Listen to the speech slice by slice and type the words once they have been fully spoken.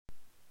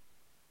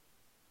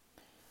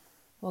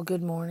Well,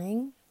 good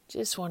morning.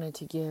 Just wanted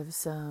to give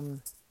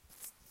some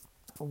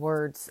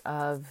words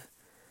of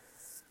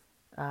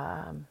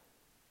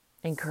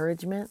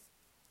encouragement,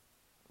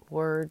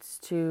 words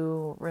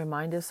to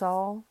remind us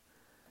all,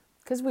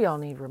 because we all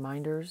need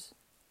reminders.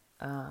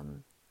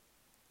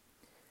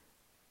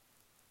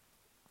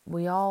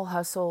 We all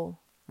hustle,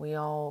 we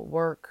all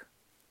work,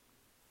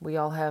 we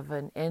all have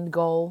an end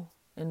goal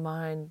in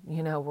mind.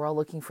 We're all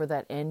looking for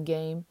that end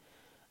game.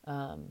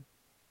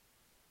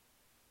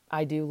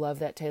 I do love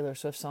that Taylor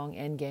Swift song,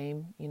 End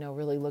Game,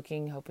 really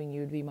looking, hoping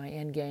you would be my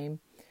end game.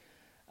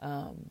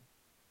 And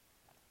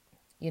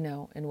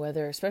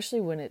whether,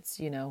 especially when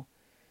it's, in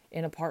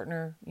a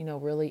partner,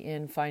 really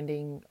in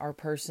finding our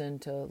person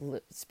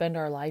to spend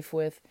our life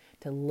with,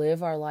 to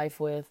live our life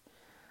with.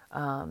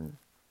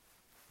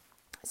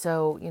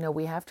 So,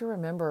 we have to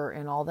remember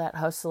in all that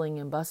hustling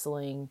and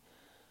bustling,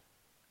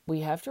 we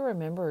have to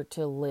remember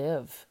to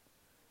live.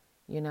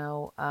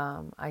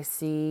 I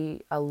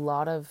see a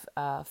lot of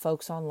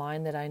folks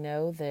online that I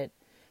know that,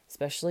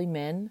 especially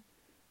men,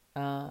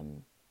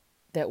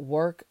 that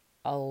work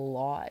a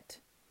lot.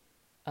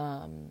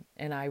 And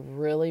I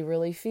really,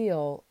 really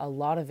feel a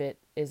lot of it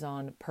is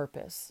on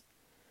purpose.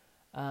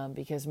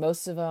 Because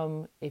most of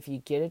them, if you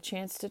get a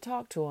chance to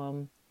talk to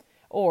them,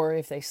 or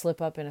if they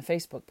slip up in a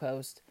Facebook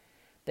post,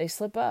 they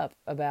slip up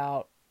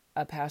about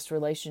a past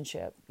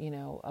relationship,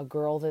 a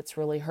girl that's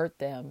really hurt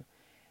them,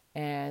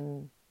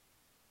 and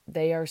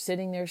they are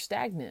sitting there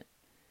stagnant.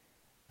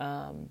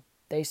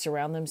 They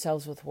surround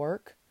themselves with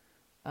work.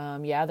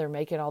 They're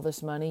making all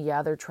this money.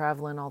 Yeah, they're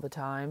traveling all the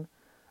time.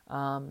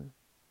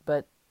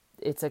 But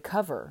it's a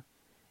cover.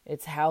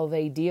 It's how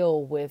they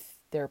deal with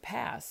their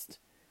past.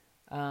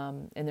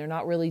 And they're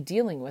not really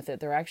dealing with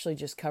it. They're actually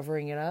just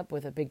covering it up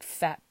with a big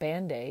fat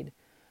Band-Aid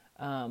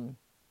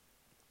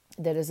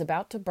that is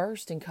about to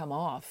burst and come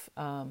off.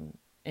 And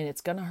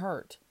it's going to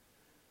hurt.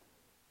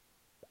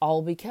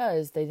 All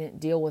because they didn't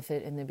deal with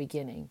it in the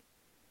beginning.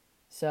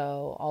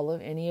 So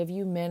any of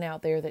you men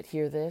out there that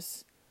hear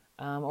this,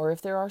 or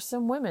if there are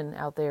some women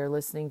out there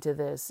listening to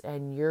this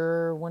and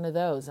you're one of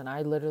those and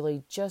I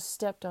literally just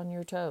stepped on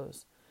your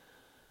toes,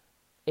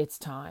 it's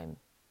time.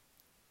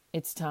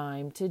 It's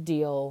time to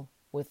deal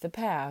with the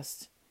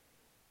past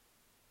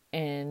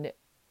and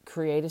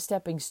create a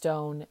stepping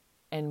stone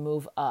and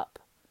move up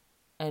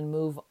and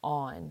move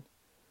on.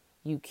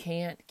 You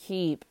can't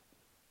keep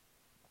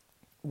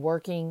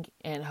working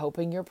and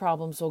hoping your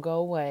problems will go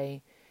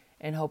away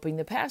and hoping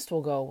the past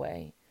will go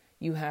away.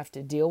 You have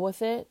to deal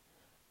with it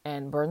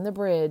and burn the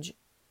bridge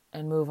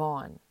and move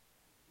on.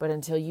 But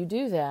until you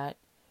do that,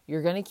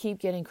 you're going to keep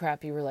getting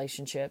crappy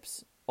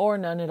relationships or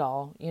none at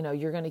all.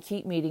 You're going to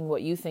keep meeting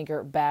what you think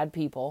are bad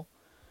people.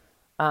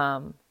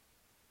 And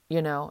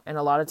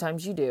a lot of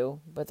times you do,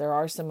 but there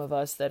are some of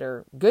us that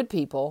are good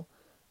people,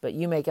 but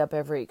you make up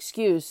every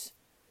excuse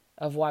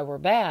of why we're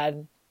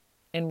bad,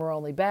 and we're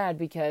only bad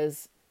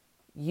because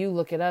you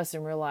look at us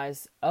and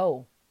realize,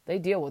 oh, they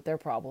deal with their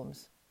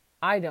problems.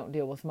 I don't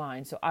deal with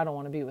mine, so I don't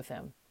want to be with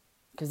them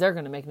because they're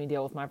going to make me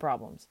deal with my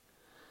problems.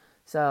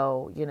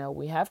 So,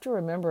 we have to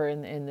remember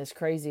in this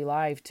crazy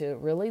life to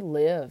really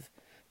live,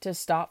 to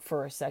stop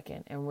for a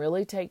second and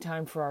really take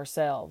time for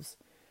ourselves.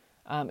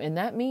 And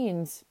that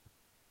means,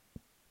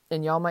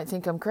 and y'all might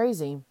think I'm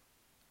crazy,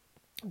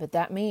 but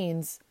that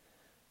means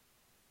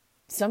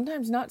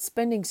sometimes not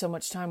spending so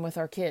much time with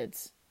our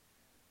kids,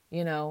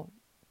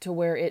 to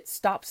where it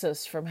stops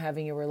us from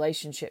having a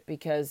relationship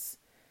because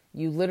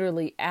you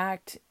literally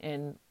act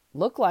and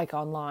look like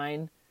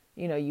online,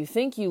 you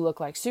think you look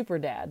like super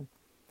dad,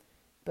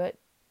 but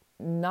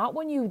not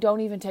when you don't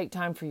even take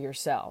time for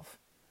yourself.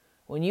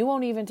 When you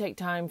won't even take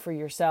time for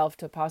yourself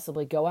to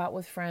possibly go out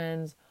with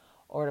friends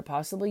or to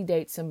possibly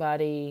date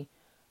somebody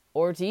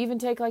or to even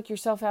take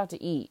yourself out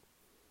to eat.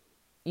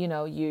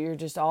 You're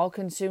just all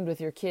consumed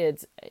with your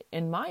kids.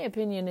 In my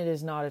opinion, it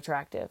is not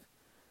attractive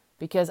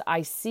because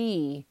I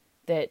see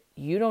that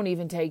you don't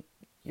even take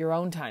your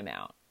own time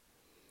out.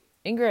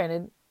 And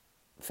granted,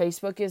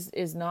 Facebook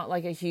is not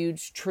like a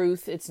huge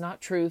truth. It's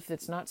not truth.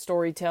 It's not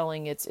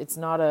storytelling. It's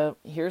not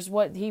here's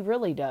what he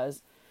really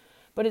does.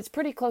 But it's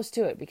pretty close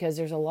to it because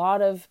there's a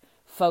lot of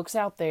folks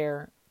out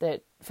there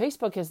that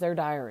Facebook is their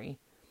diary.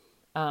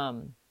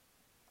 In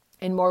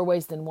more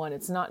ways than one.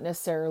 It's not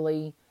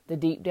necessarily the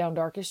deep down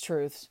darkest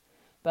truths,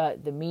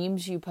 but the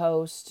memes you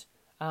post,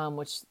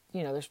 which,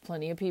 there's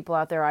plenty of people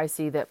out there I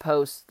see that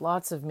post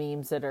lots of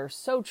memes that are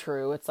so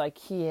true. It's like,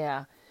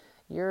 yeah,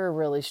 you're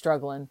really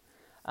struggling.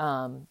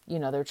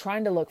 They're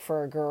trying to look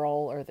for a girl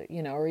or,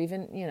 or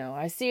even,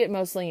 I see it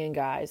mostly in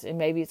guys, and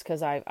maybe it's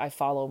because I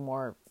follow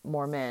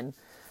more men.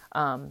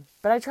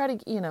 But I try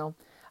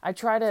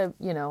to,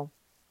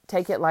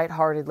 take it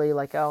lightheartedly,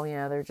 like, oh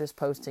yeah, they're just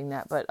posting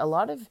that. But a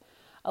lot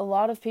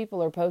of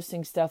people are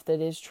posting stuff that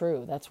is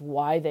true. That's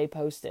why they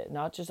post it.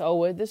 Not just,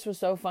 oh, this was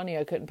so funny,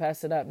 I couldn't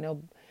pass it up.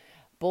 No,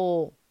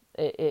 bull.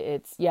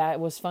 It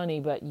was funny,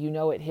 but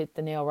it hit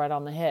the nail right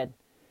on the head.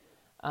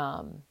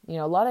 A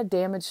lot of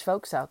damaged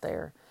folks out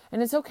there.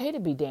 And it's okay to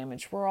be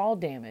damaged. We're all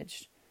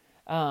damaged.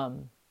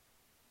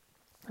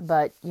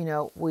 But,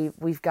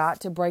 we've got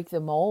to break the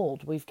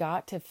mold. We've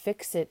got to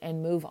fix it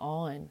and move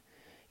on.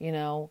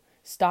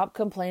 Stop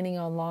complaining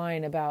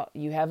online about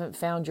you haven't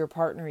found your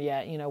partner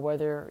yet,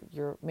 whether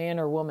you're man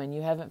or woman,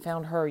 you haven't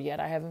found her yet.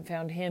 I haven't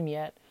found him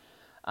yet,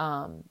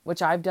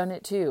 which I've done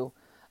it too.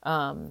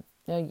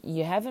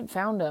 You haven't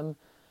found them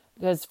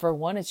because, for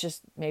one, it's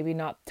just maybe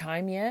not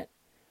time yet.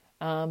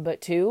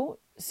 But two,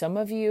 some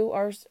of you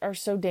are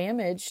so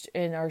damaged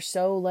and are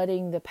so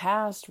letting the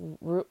past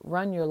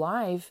run your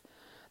life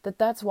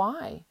that's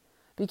why.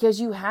 Because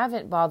you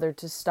haven't bothered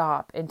to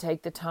stop and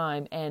take the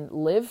time and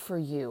live for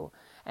you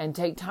and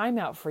take time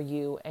out for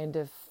you and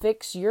to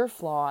fix your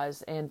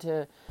flaws and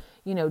to,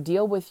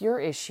 deal with your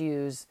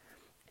issues.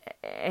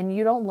 And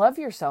you don't love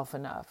yourself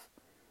enough.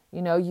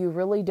 You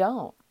really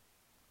don't.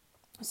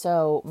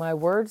 So my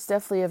words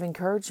definitely of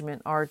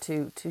encouragement are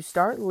to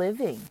start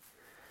living.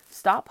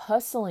 Stop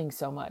hustling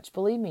so much.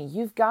 Believe me,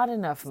 you've got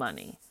enough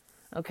money.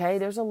 Okay,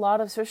 there's a lot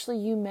of, especially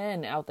you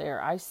men out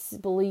there.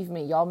 Believe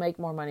me, y'all make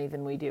more money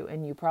than we do,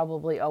 and you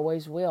probably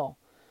always will.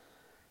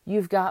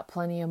 You've got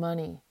plenty of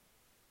money.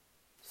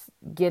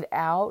 Get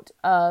out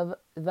of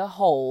the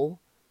hole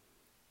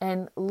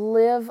and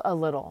live a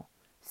little.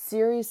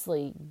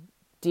 Seriously,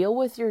 deal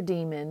with your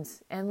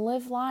demons and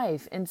live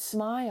life and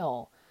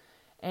smile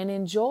and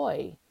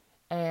enjoy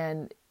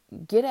and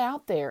get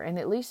out there and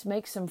at least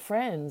make some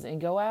friends and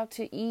go out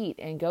to eat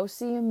and go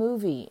see a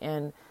movie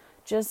and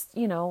just,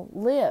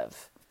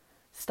 live.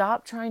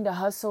 Stop trying to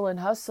hustle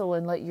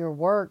and let your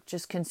work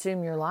just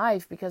consume your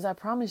life, because I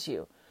promise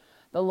you,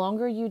 the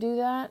longer you do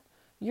that,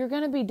 you're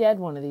going to be dead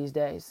one of these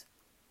days.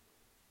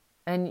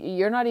 And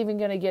you're not even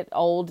going to get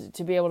old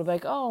to be able to be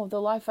like, oh, the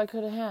life I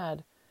could have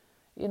had.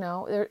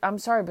 I'm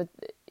sorry, but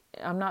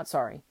I'm not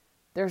sorry.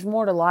 There's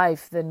more to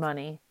life than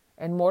money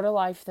and more to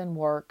life than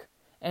work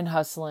and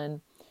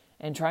hustling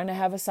and trying to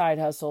have a side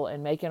hustle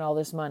and making all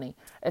this money.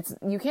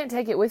 You can't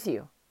take it with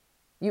you.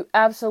 You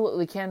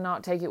absolutely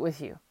cannot take it with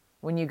you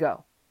when you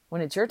go. When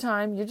it's your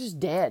time, you're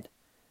just dead.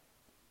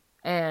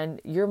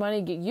 And your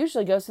money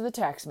usually goes to the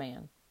tax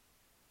man.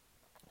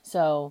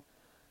 So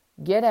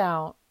get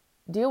out,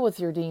 deal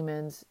with your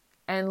demons,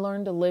 and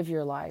learn to live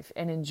your life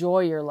and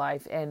enjoy your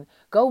life and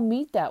go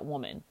meet that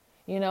woman.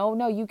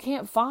 No, you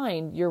can't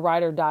find your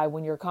ride or die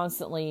when you're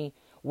constantly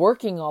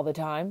working all the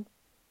time.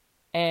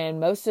 And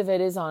most of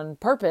it is on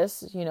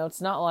purpose.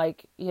 It's not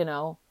like,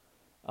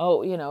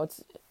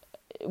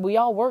 we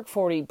all work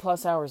 40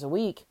 plus hours a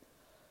week.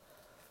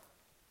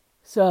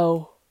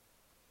 So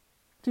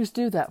just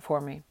do that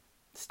for me.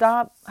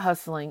 Stop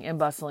hustling and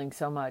bustling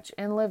so much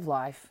and live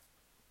life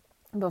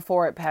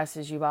before it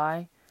passes you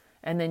by.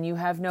 And then you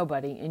have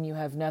nobody and you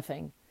have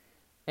nothing.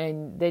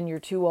 And then you're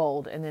too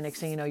old. And the next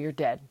thing you know, you're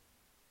dead.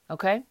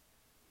 Okay?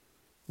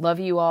 Love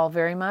you all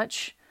very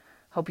much.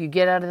 Hope you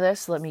get out of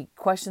this.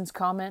 Questions,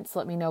 comments,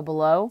 let me know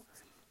below.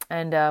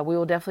 And we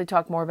will definitely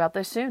talk more about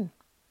this soon.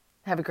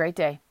 Have a great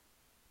day.